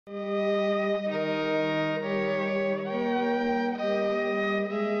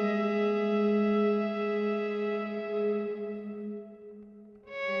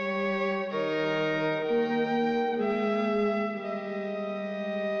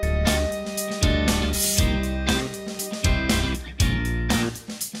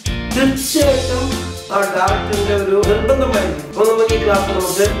തീർച്ചയായിട്ടും ആ ഡയറക്ടറിന്റെ ഒരു നിർബന്ധമായിരിക്കും. അപ്പോൾ നമുക്ക് ഈ ക്ലാസ്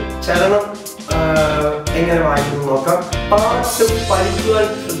നമുക്ക് ചരണം എങ്ങനെ വായിക്കുന്നു നോക്കാം. പാട്ട് പഠിക്കുവാൻ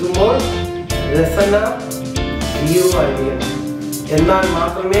ശ്രമിക്കുമ്പോൾ രസന അറിയണം, എന്നാൽ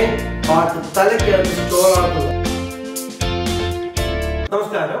മാത്രമേ പാട്ട് തലയ്ക്കകത്ത് സ്റ്റോറാകുള്ളൂ.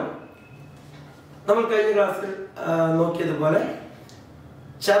 നമസ്കാരം. നമ്മൾ കഴിഞ്ഞ ക്ലാസ്സിൽ നോക്കിയതുപോലെ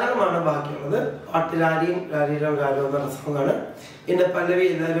ചരണമാണ് ബാക്കിയുള്ളത്. പാട്ടിൽ ആരിയും രാരീരം രാഗം എന്ന സോങ്ങാണ്. ഇതിന്റെ പല്ലവി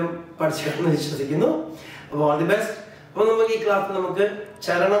എല്ലാവരും പഠിച്ചിട്ടുണ്ടെന്ന് വിശ്വസിക്കുന്നു. അപ്പോൾ ഓൾ ദി ബെസ്റ്റ്. അപ്പോൾ നമുക്ക് ഈ ക്ലാസ്സിൽ നമുക്ക്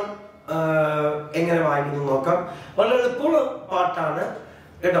ചരണം എങ്ങനെ വായിക്കുന്നു നോക്കാം. വളരെ എളുപ്പമുള്ള പാട്ടാണ്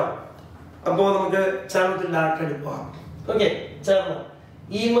കേട്ടോ. അപ്പോൾ നമുക്ക് ചരണത്തിൽ ഡയറക്റ്റ് പോകാം. ഓക്കെ, ചരണം.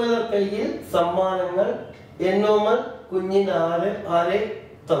 ഈമല കയ്യിൽ സമ്മാനങ്ങൾ എന്നോമൽ കുഞ്ഞിന് ആരെ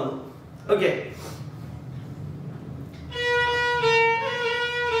തന്നു. ഓക്കെ,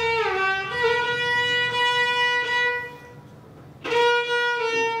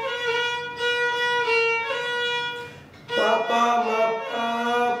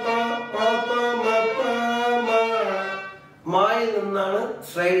 മായിൽ നിന്നാണ്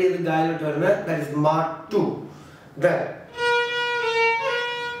സ്ലൈഡ് ചെയ്ത് ഗായിലോട്ട് വരുന്നത്. ദാറ്റ് ഈസ് മാ 2.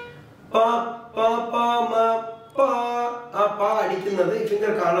 ആ പാ അടിക്കുന്നത് ഈ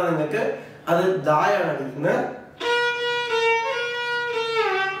ഫിംഗർ കാണാൻ നിങ്ങൾക്ക്, അത് ദായാണ് അടിക്കുന്നത്.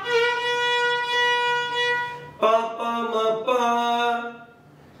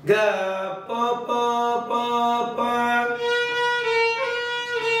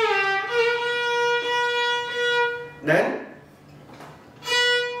 Then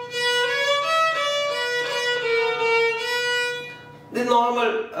the normal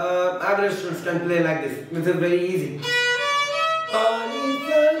average students can play like this, which is very easy.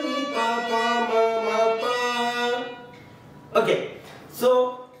 Okay, so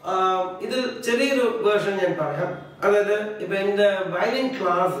ഇത് ചെറിയൊരു വേർഷൻ ഞാൻ പറയാം. അതായത് ഇപ്പൊ എന്റെ വയലിൻ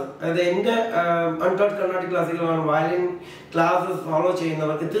ക്ലാസ്, അതായത് എന്റെ untaught Carnatic ക്ലാസിക്കലാണ് violin classes follow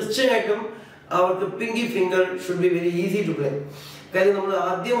ചെയ്യുന്നവർക്ക് തീർച്ചയായിട്ടും അവർക്ക് Pinky finger should be very easy to play. കാര്യം നമ്മൾ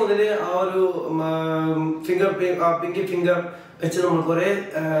ആദ്യം മുതൽ ആ ഒരു പിങ്കി ഫിംഗർ വെച്ച് നമ്മൾ കുറെ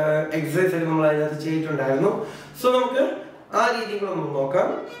എക്സസൈസ് ഒക്കെ നമ്മൾ അതിനകത്ത് ചെയ്തിട്ടുണ്ടായിരുന്നു. സോ നമുക്ക് ആ രീതികൾ നമുക്ക് നോക്കാം.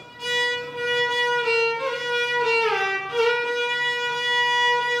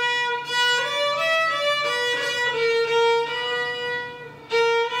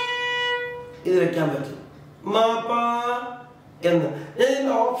 ഇത് വെക്കാൻ പറ്റും എന്ന് ഞാൻ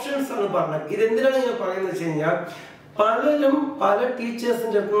ഇതിന്റെ ഓപ്ഷൻസ് ആണ് പറഞ്ഞത്. ഇതെന്തിനാണ് ഞാൻ പറയുന്നത് വെച്ച് കഴിഞ്ഞാൽ, പലരും പല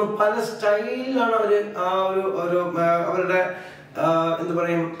ടീച്ചേഴ്സിന്റെ അടുത്ത് നിന്ന് പല സ്റ്റൈലിലാണ് അവര് ആ ഒരു അവരുടെ എന്താ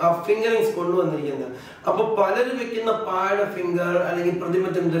പറയും ആ ഫിംഗറിങ്സ് കൊണ്ടുവന്നിരിക്കുന്നത്. അപ്പൊ പലരും വെക്കുന്ന പായുടെ ഫിംഗർ അല്ലെങ്കിൽ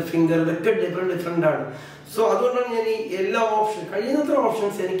പ്രതിമത്തിന്റെ ഫിംഗർ ഇതൊക്കെ ഡിഫറെന്റ് ആണ്. സോ അതുകൊണ്ടാണ് ഞാൻ ഈ എല്ലാ ഓപ്ഷൻ കഴിയുന്നത്ര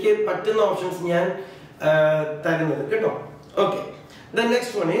ഓപ്ഷൻസ് എനിക്ക് പറ്റുന്ന ഓപ്ഷൻസ് ഞാൻ തരുന്നത് കേട്ടോ. Okay, the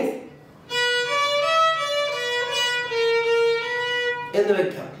next one is എന്ന്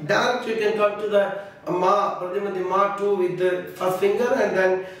വെക്കാം. Direct you can come to the ma, the ma 2 with the first finger and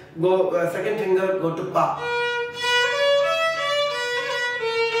then go second finger go to pa.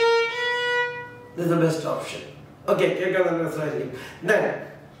 This is the best option. Okay, take another slightly. Then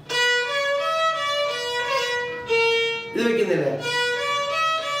ഇത് വെക്കുന്നില്ലേ,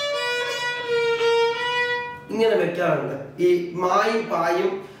 ഇങ്ങനെ വെക്കാറുണ്ട്. ഈ മായും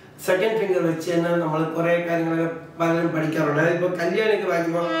പായും second finger വെച്ച് തന്നെ നമ്മൾ കുറെ കാര്യങ്ങളൊക്കെ പലരും പഠിക്കാറുണ്ട്. ഇപ്പൊ കല്യാണിക്ക്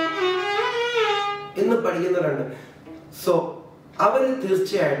വായിക്കുമ്പോ എന്ന് പഠിക്കുന്നവരുണ്ട്. സോ അവര്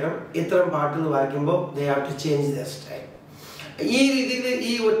തീർച്ചയായിട്ടും ഇത്തരം പാട്ടുകൾ വായിക്കുമ്പോൾ they have to change their style. ഈ രീതിയിൽ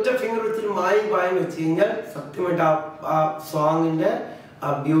ഈ ഒറ്റ ഫിംഗർ വെച്ചിട്ട് മായും പായും വെച്ച് കഴിഞ്ഞാൽ സത്യമായിട്ട് ആ സോങ്ങിന്റെ ആ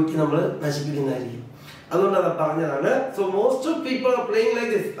ബ്യൂട്ടി നമ്മൾ നശിപ്പിക്കുന്നതായിരിക്കും. അതുകൊണ്ടാണ് പറഞ്ഞതാണ്. So most of people are playing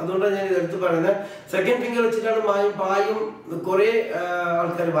like this. അതുകൊണ്ടാണ് ഞാൻ ഇത് എടുത്ത് പറയുന്നത്. സെക്കൻഡ് ഫിംഗർ വെച്ചിട്ടാണ് മായും പായും കുറെ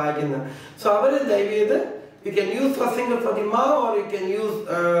ആൾക്കാർ വായിക്കുന്നത്. സോ അവര് ദയവ് ചെയ്ത് you can use first finger for the ma or you can use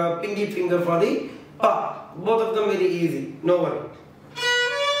pinky finger for the pa. Both of them very easy, no worry.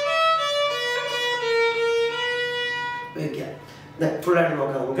 Okay, then full ആയിട്ട്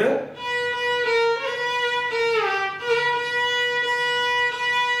നോക്കാം നമുക്ക്.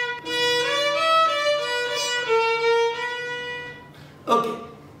 ഓക്കെ,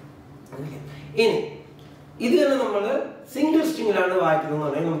 ഇനി ഇത് തന്നെ നമ്മൾ സിംഗിൾ സ്ട്രിങ്ങിലാണ്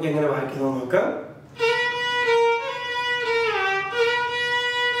വായിക്കുന്നത്. നമുക്ക് എങ്ങനെ വായിക്കുന്നത് നോക്കാം.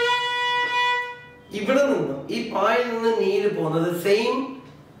 ഇവിടെ നിന്ന് ഈ പായിൽ നിന്ന് നീര് പോകുന്നത് സെയിം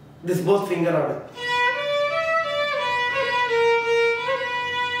ദിസ് ബോത്ത് ഫിംഗർ ആണ്.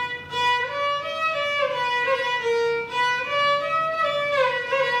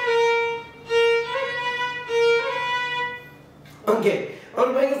 ഓക്കെ,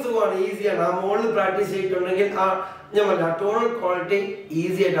 അവർക്ക് ഭയങ്കര സുഖമാണ്, ഈസിയാണ്. ആ മോളിൽ പ്രാക്ടീസ് ചെയ്തിട്ടുണ്ടെങ്കിൽ ആ ഞാൻ പറഞ്ഞ ടോണൽ ക്വാളിറ്റി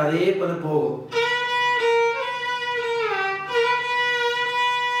ഈസി ആയിട്ട് അതേപോലെ പോകും.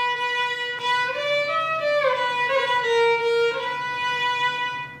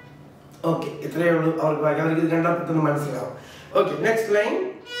 ഓക്കെ, ഇത്രയേ ഉള്ളൂ അവർക്ക് വായിക്കാൻ. അവർക്ക് ഇത് കണ്ടാൽ പെട്ടെന്ന് മനസ്സിലാവും. Okay, next line.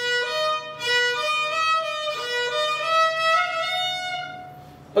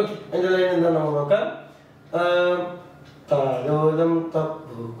 ഓക്കെ, അതിന്റെ ലൈൻ എന്താ നമുക്ക് നോക്കാം. താലോലം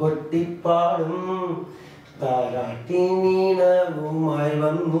തപ്പു കൊട്ടിപ്പാടും താരാട്ടി നീണവുമായി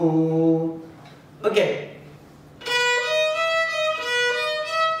വന്നു. ഓക്കെ,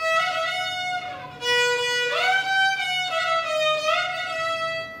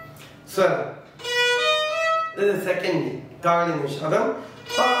 സ്വരം. This is second Kali നിഷാദം.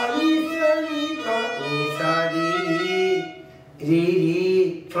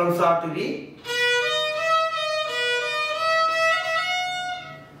 From sa to re.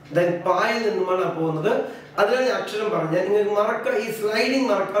 Then പായിൽ നിന്നുമാണ് പോകുന്നത്. അതിലാണ് അക്ഷരം പറഞ്ഞാൽ നിങ്ങൾക്ക് മറക്കാം. ഈ സ്ലൈഡിങ്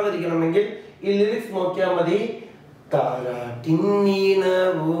മറക്കാതിരിക്കണമെങ്കിൽ ഈ ലിറിക്സ് നോക്കിയാൽ മതി.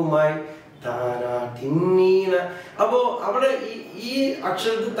 താരാട്ടിന്നീണവുമായി താരാട്ടിന്നീണ. അപ്പോ അവിടെ ഈ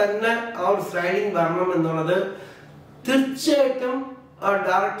അക്ഷരത്തിൽ തന്നെ ആ ഒരു സ്ലൈഡിങ് വരണം എന്നുള്ളത് തീർച്ചയായിട്ടും ആ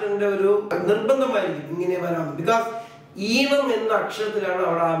ഡയറക്ടറിന്റെ ഒരു നിർബന്ധമായിരിക്കും ഇങ്ങനെ വരാം. ബിക്കോസ് ഈണം എന്ന അക്ഷരത്തിലാണ്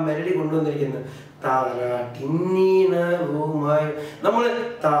അവിടെ ആ മെലഡി കൊണ്ടുവന്നിരിക്കുന്നത്. താരാട്ടിന്നീണവുമായി നമ്മൾ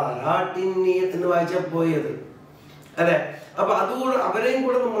താരാട്ടിന്നീ എന്ന് വായിച്ചാൽ പോയത് അല്ലെ. അപ്പൊ അതുകൂടെ അവരെയും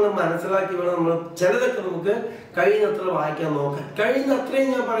കൂടെ നമ്മൾ മനസ്സിലാക്കി വേണം നമ്മൾ ചിലതൊക്കെ നമുക്ക് കഴിയുന്നത്ര വായിക്കാൻ നോക്കാൻ. കഴിയുന്ന അത്രയും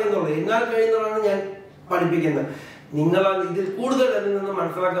ഞാൻ പറയുന്നുള്ളൂ. എന്നാൽ കഴിയുന്നതാണ് ഞാൻ പഠിപ്പിക്കുന്നത്. നിങ്ങളാൽ ഇതിൽ കൂടുതൽ അതിൽ നിന്ന്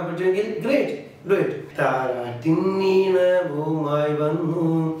മനസ്സിലാക്കാൻ പറ്റുമെങ്കിൽ ഗ്രേറ്റ് ഗ്രേറ്റ്. താരാട്ടിന്നീണവുമായി വന്നു.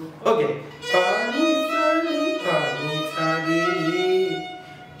 ഓക്കെ,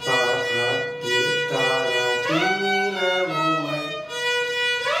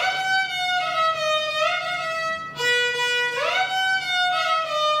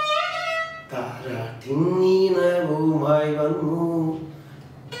 വന്നു.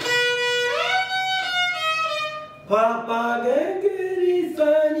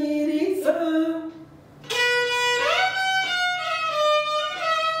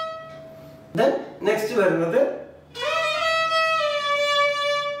 നെക്സ്റ്റ് വരുന്നത്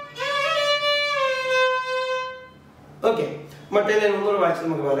ഓക്കെ, മറ്റേ ഒന്നുകൂടെ വായിച്ച്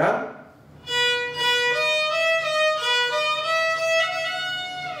നമുക്ക് വരാം.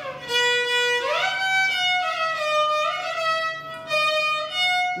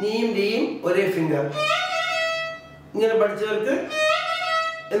 നീയും ഡീയും ഒരേ ഫിംഗർ ഇങ്ങനെ പഠിച്ചവർക്ക്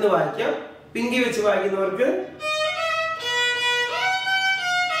എന്ന് വായിക്കാം. പിങ്കി വെച്ച് വായിക്കുന്നവർക്ക്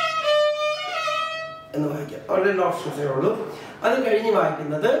എന്ന് വായിക്കാം. അവിടെ രണ്ട് ഓപ്ഷൻസേ ഉള്ളൂ. അത് കഴിഞ്ഞ്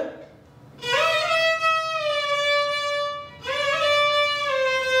വായിക്കുന്നത്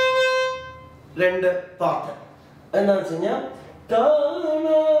രണ്ട് പാട്ട് എന്താണെന്ന് വെച്ച് കഴിഞ്ഞാൽ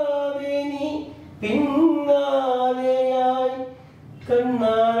കാണാതെ നീ പിന്നാലെയായി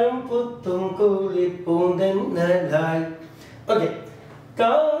കണ്ണാരം പുത്തും കൂടിപ്പൂന്തന്നായി. ഓക്കെ,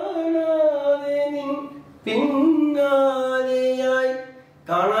 കാണാതെ നിൻ പിന്നാലെയായി,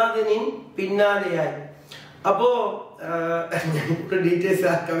 കാണാതെ നിൻ പിന്നാലെയായി. അപ്പോ ഡീറ്റെയിൽസ്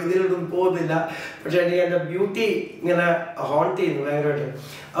ആ കവിതയിലൊന്നും പോകുന്നില്ല. പക്ഷെ എനിക്ക് എൻ്റെ ബ്യൂട്ടി ഇങ്ങനെ ഹോണ്ട് ചെയ്യുന്നു ഭയങ്കരമായിട്ട്.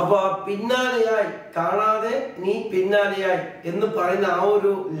 അപ്പൊ ആ പിന്നാലെയായി, കാണാതെ നീ പിന്നാലെയായി എന്ന് പറയുന്ന ആ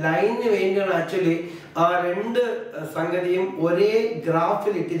ഒരു ലൈനിന് വേണ്ടിയാണ് ആക്ച്വലി ആ രണ്ട് സംഗതിയും ഒരേ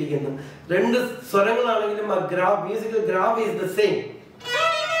ഗ്രാഫിൽ ഇട്ടിരിക്കുന്നു. രണ്ട് സ്വരങ്ങളാണെങ്കിലും ആ graph, musical graph is the same.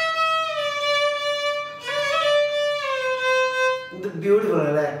 ഇത് ബ്യൂട്ടിഫുൾ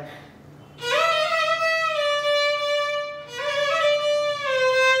അല്ലേ?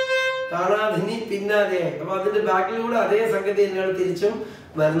 കാണാതെ നീ പിന്നാലെയായി. അപ്പൊ അതിന്റെ ബാക്കിലൂടെ അതേ സംഗതി തന്നെയാണ് തിരിച്ചും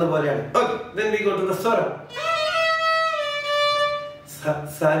വരുന്ന പോലെയാണ്. Okay, then we go to the സ്വരം.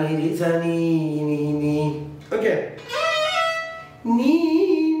 സനി രി സനി നീ നീ. ഓക്കെ, നീ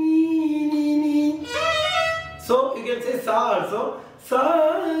നീ നീ. So you can say sa also. Sa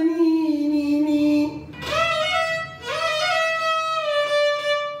ni ni ni.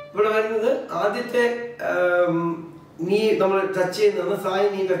 ഇവിടെ വരുന്നത് ആദ്യത്തെ നീ നമ്മൾ ടച്ച് ചെയ്യുന്ന സായി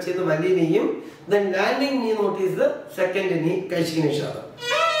നീ ടച്ച് ചെയ്യുന്ന വലിയ നീയും then landing നീ നോട്ടീസ് ദ സെക്കൻഡ് നീ കൈശിക നിഷാദം.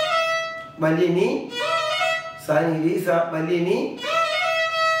 വലിയ നീ സായി നീ സാ വലിയ നീ.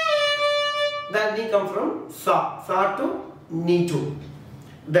 That knee come from sa, sa to knee to.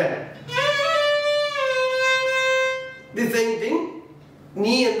 Then the same thing.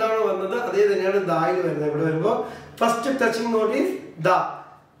 നീ എന്താണോ വന്നത് അതേ തന്നെയാണ് ദായിൽ വരുന്നത്. ഇവിടെ വരുമ്പോ first touching not is the.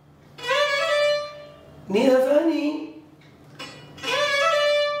 നീ നീ.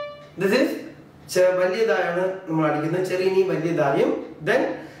 This is വലിയതായാണ് നമ്മൾ അടിക്കുന്നത്, ചെറിയ നീ വലിയതായും. Then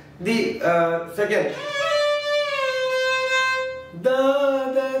the second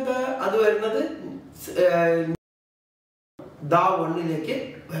അത് വരുന്നത് ദാ വണ്ണിലേക്ക്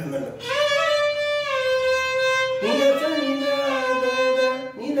വരുന്നുണ്ട്.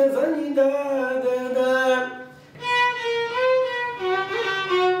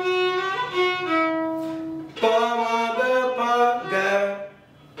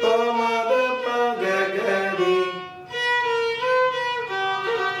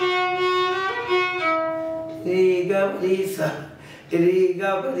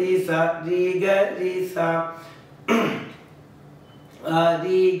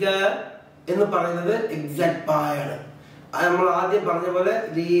 രീഗ എന്ന് പറയുന്നത് എക്സാക്ട് പായാണ്. നമ്മൾ ആദ്യം പറഞ്ഞ പോലെ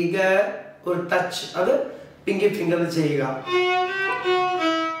രീഗ ഒരു ടച്ച്, അത് പിങ്കി ഫിംഗറിൽ ചെയ്യുക.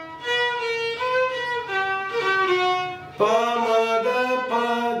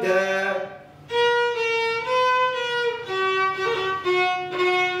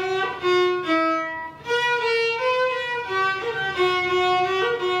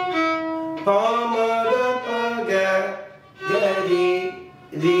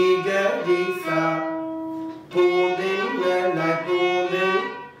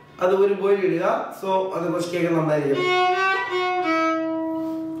 അത് ഒരു ബോയിൽ ഇടുക. സോ അത് കുറച്ച് കേൾക്കാൻ നന്നായിരിക്കും.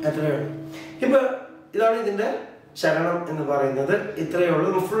 എത്രയാണ് ഇപ്പൊ ഇതാണ് ഇതിന്റെ ചരണം എന്ന് പറയുന്നത്. ഇത്രയേ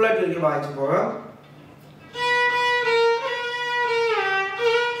ഉള്ളൂ. ഫുള്ളായിട്ട് എനിക്ക് വായിച്ചു പോകാം.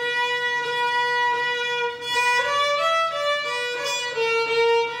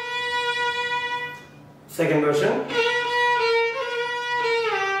 Second version.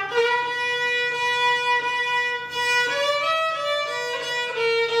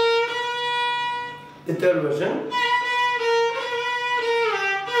 The third version.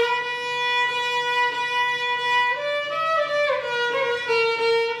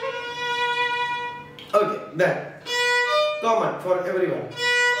 Okay, then common for everyone.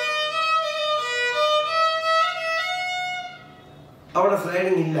 അവിടെ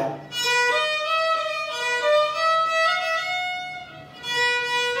സ്ലൈഡിംഗ് ഇല്ല.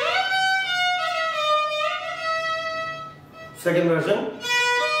 Second version,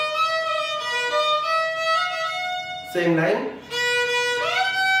 same line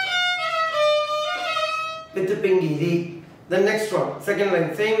with the pinky D. The next one, second line,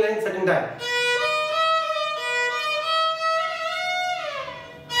 same line, second time.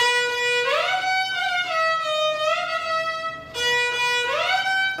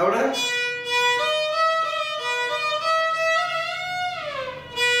 അവിടെ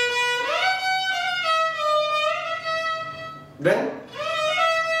then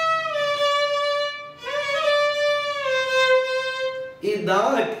ഈ ദാ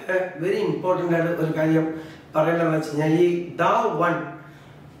ഒക്കെ വെരി ഇമ്പോർട്ടൻ്റ് ആയിട്ട് ഒരു കാര്യം പറയേണ്ടതെന്ന് വെച്ച് കഴിഞ്ഞാൽ ഈ ദാ വൺ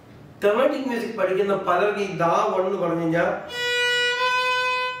കർണാട്ടിക് മ്യൂസിക് പഠിക്കുന്ന പലർക്കും ഈ ദാ വൺ എന്ന് പറഞ്ഞു കഴിഞ്ഞാൽ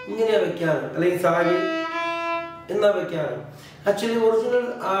ഇങ്ങനെയാ വെക്കാറ്, അല്ലെങ്കിൽ സാരി എന്നാ വെക്കാറ്. ആക്ച്വലി ഒറിജിനൽ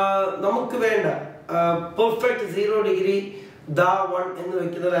നമുക്ക് വേണ്ട പെർഫെക്റ്റ് 0 ഡിഗ്രി ദാ വൺ എന്ന്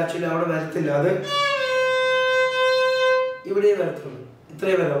വെക്കുന്നത് ആക്ച്വലി അവിടെ വരത്തില്ല. അത് ഇവിടെ വരത്തുള്ളൂ,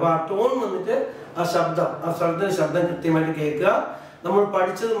 ഇത്രയും വരും. അപ്പൊ ആ ടോൺ വന്നിട്ട് ആ ശബ്ദം കൃത്യമായിട്ട് കേൾക്കുക. നമ്മൾ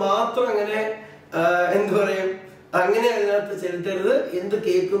പഠിച്ചത് മാത്രം അങ്ങനെ എന്ത് പറയും അങ്ങനെ അതിനകത്ത് ചെലുത്തരുത്. എന്ത്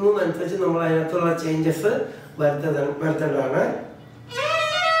കേൾക്കുന്നു അനുസരിച്ച് നമ്മൾ അതിനകത്തുള്ള ചേഞ്ചസ് വരുത്തേണ്ടതാണ്.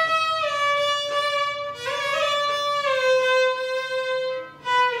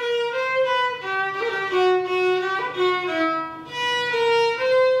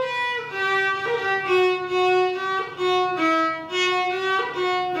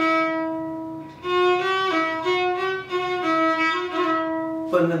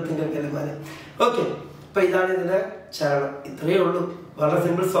 ഓക്കെ, അപ്പൊ ഇതാണ് ഇതിന്റെ ചരണം. ഇത്രയേ ഉള്ളൂ. വളരെ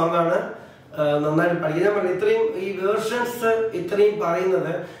സിമ്പിൾ സോങ് ആണ്. നന്നായിട്ട് പഠിക്കാൻ പറ്റില്ല. ഇത്രയും ഈ വേർഷൻസ് ഇത്രയും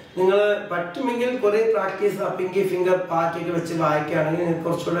പറയുന്നത് നിങ്ങൾ പറ്റുമെങ്കിൽ കുറെ പ്രാക്ടീസ് പിങ്കി ഫിംഗർ പാറ്റൊക്കെ വെച്ച് വായിക്കുകയാണെങ്കിൽ നിങ്ങൾക്ക്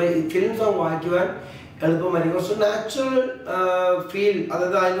കുറച്ചുകൂടെ ഈ ഫിലിം സോങ് വായിക്കുവാൻ എളുപ്പമായിരിക്കും. കുറച്ച് നാച്ചുറൽ ഫീൽ,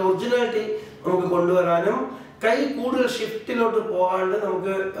 അതായത് അതിന്റെ ഒറിജിനാലിറ്റി നമുക്ക് കൊണ്ടുവരാനും കൈ കൂടുതൽ ഷിഫ്റ്റിലോട്ട് പോകാണ്ട്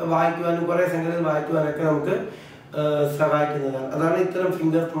നമുക്ക് വായിക്കുവാനും കുറെ സംഗതികൾ വായിക്കുവാനൊക്കെ നമുക്ക് സഹായിക്കുന്നതാണ്. അതാണ് ഇത്തരം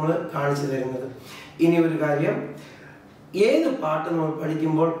ഫിംഗേഴ്സ് നമ്മൾ കാണിച്ചു തരുന്നത്. ഇനി ഒരു കാര്യം, ഏത് പാട്ട് നമ്മൾ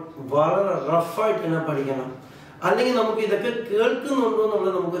പഠിക്കുമ്പോൾ വളരെ റഫായിട്ട് തന്നെ പഠിക്കണം. അല്ലെങ്കിൽ നമുക്ക് ഇതൊക്കെ കേൾക്കുന്നുണ്ടോ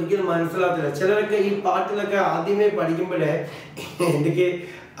എന്നുള്ളത് നമുക്ക് ഒരിക്കലും മനസ്സിലാകത്തില്ല. ചിലരൊക്കെ ഈ പാട്ടിലൊക്കെ ആദ്യമേ പഠിക്കുമ്പോഴേ എനിക്ക്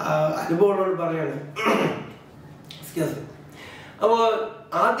അനുഭവങ്ങളോട് പറയാണ്. അപ്പോൾ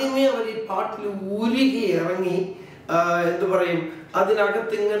ആദ്യമേ അവർ ഈ പാട്ടിൽ ഉരുകി ഇറങ്ങി എന്ത് പറയും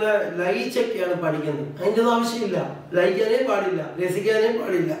അതിനകത്ത് ഇങ്ങനെ ലയിച്ചൊക്കെയാണ് പഠിക്കുന്നത്. അതിൻ്റെ ഒന്നും ആവശ്യമില്ല. ലയിക്കാനേ പാടില്ല, രസിക്കാനേ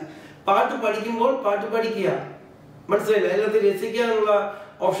പാടില്ല. പാട്ട് പഠിക്കുമ്പോൾ പാട്ട് പഠിക്കുക, മനസ്സിലായില്ല. അതിനകത്ത് രസിക്കാനുള്ള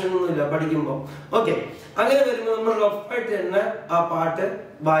ഓപ്ഷൻ ഒന്നുമില്ല പഠിക്കുമ്പോൾ. ഓക്കെ, അങ്ങനെ വരുമ്പോൾ നമ്മൾ റഫായിട്ട് തന്നെ ആ പാട്ട്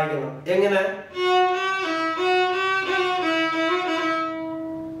വായിക്കണം. എങ്ങനെ?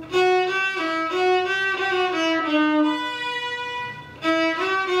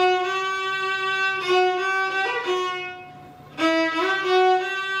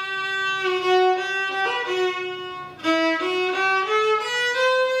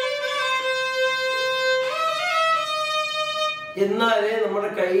 എന്നാലേ നമ്മുടെ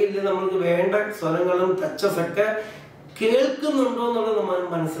കയ്യിൽ നമ്മൾക്ക് വേണ്ട സ്വരങ്ങളും ടച്ചസ് ഒക്കെ കേൾക്കുന്നുണ്ടോ എന്നുള്ളത് നമ്മൾ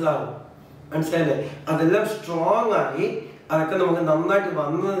മനസ്സിലാവും. മനസ്സിലായില്ലേ? അതെല്ലാം സ്ട്രോങ് ആയി അതൊക്കെ നമുക്ക് നന്നായിട്ട്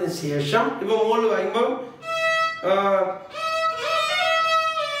വന്നതിന് ശേഷം ഇപ്പൊ മോള് വായിക്കുമ്പം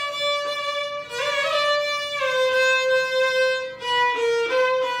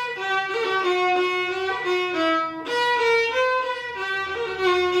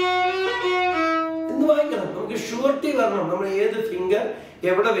ഷുവർട്ടി വരണം. നമ്മൾ ഏത് ഫിംഗർ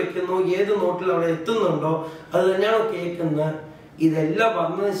എവിടെ വെക്കുന്നു, ഏത് നോട്ടിൽ അവിടെ എത്തുന്നുണ്ടോ, അത് തന്നെയാണോ കേൾക്കുന്നത്, ഇതെല്ലാം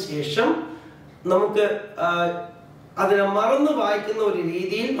വന്നതിന് ശേഷം നമുക്ക് അതിനെ മറന്ന് വായിക്കുന്ന ഒരു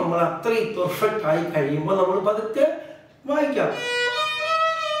രീതിയിൽ നമ്മൾ അത്രയും പെർഫെക്റ്റ് ആയി കഴിയുമ്പോൾ നമ്മൾ പതുക്കെ വായിക്കാം.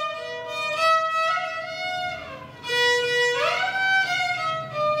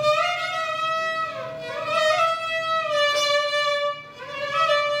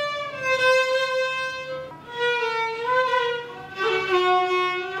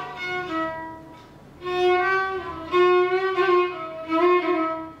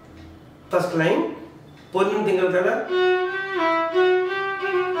 First line, പൊന്നും തിങ്കൾക്കല.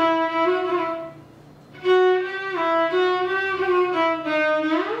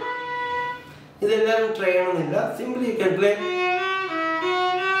 ഇതെല്ലാവരും ട്രൈ ചെയ്യണമെന്നില്ല. Simply you can play.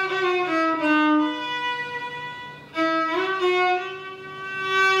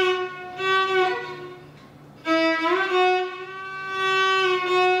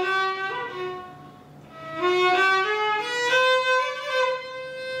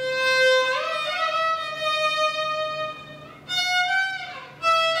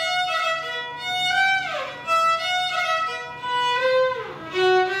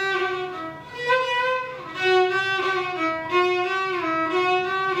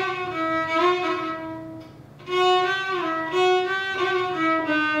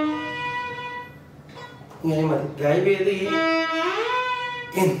 ഇങ്ങനെ മതി. ദയവ് ചെയ്ത് ഈ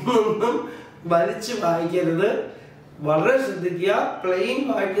എന്നൊന്നും വലിച്ചു വായിക്കരുത്. വളരെ ശ്രദ്ധിക്കുക. പ്ലെയിൻ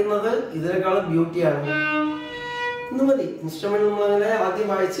വായിക്കുന്നത് ഇതിനേക്കാളും ബ്യൂട്ടിയാണ്. ഇന്ന് മതി. ഇൻസ്ട്രുമെന്റ് നമ്മളങ്ങനെ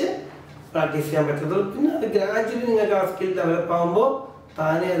ആദ്യം വായിച്ച് പ്രാക്ടീസ് ചെയ്യാൻ പറ്റത്തുള്ളൂ. പിന്നെ അത് ഗ്രാജുവലി നിങ്ങൾക്ക് ആ സ്കിൽ ഡെവലപ്പ് ആകുമ്പോൾ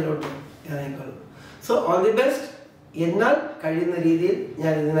താനേ അതിലോട്ട് ഇറങ്ങിക്കൊള്ളും. So all the best. എന്നാൽ കഴിയുന്ന രീതിയിൽ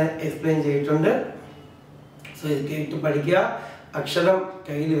ഞാൻ ഇതിനെ എക്സ്പ്ലെയിൻ ചെയ്തിട്ടുണ്ട്. സോ ഇത് കേട്ട് പഠിക്കുക. അക്ഷരം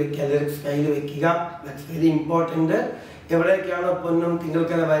കയ്യിൽ വെക്കുക, ലിറിക്സ് കയ്യിൽ വെക്കുക. That's very important. എവിടെയൊക്കെയാണോ പൊന്നും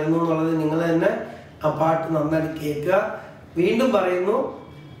തിങ്കൾക്കല വരുന്നു എന്നുള്ളത് നിങ്ങൾ തന്നെ ആ പാട്ട് നന്നായിട്ട് കേൾക്കുക. വീണ്ടും പറയുന്നു,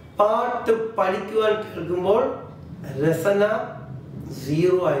 പാട്ട് പഠിക്കുവാൻ കേൾക്കുമ്പോൾ രസന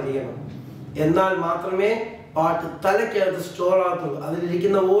 0 ആയിരിക്കണം. എന്നാൽ മാത്രമേ പാട്ട് തലയ്ക്കകത്ത് സ്റ്റോർ ആകത്തുള്ളൂ.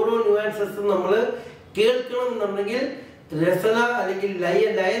 അതിലിരിക്കുന്ന ഓരോ ന്യൂആൻസസും നമ്മൾ കേൾക്കണം എന്നുണ്ടെങ്കിൽ രസന അല്ലെങ്കിൽ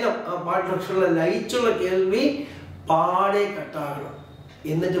ലയനം, ആ പാട്ടിലുള്ള ലയിച്ചുള്ള കേൾവി പാടെ കട്ടാകണം.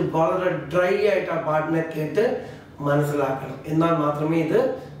 എന്നിട്ട് വളരെ ഡ്രൈ ആയിട്ട് ആ പാട്ടിനെ കേട്ട് മനസ്സിലാക്കണം. എന്നാൽ മാത്രമേ ഇത്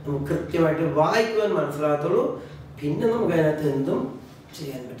നമുക്ക് കൃത്യമായിട്ട് വായിക്കുവാൻ മനസ്സിലാകത്തുള്ളൂ. പിന്നെ നമുക്ക് അതിനകത്ത് എന്തും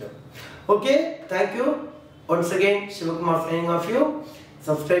ചെയ്യാൻ പറ്റും. Okay, thank you. Once again Shivakumar signing off U.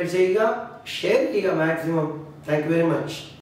 Subscribe ചെയ്യുക, ഷെയർ ചെയ്യുക maximum. Thank you very much.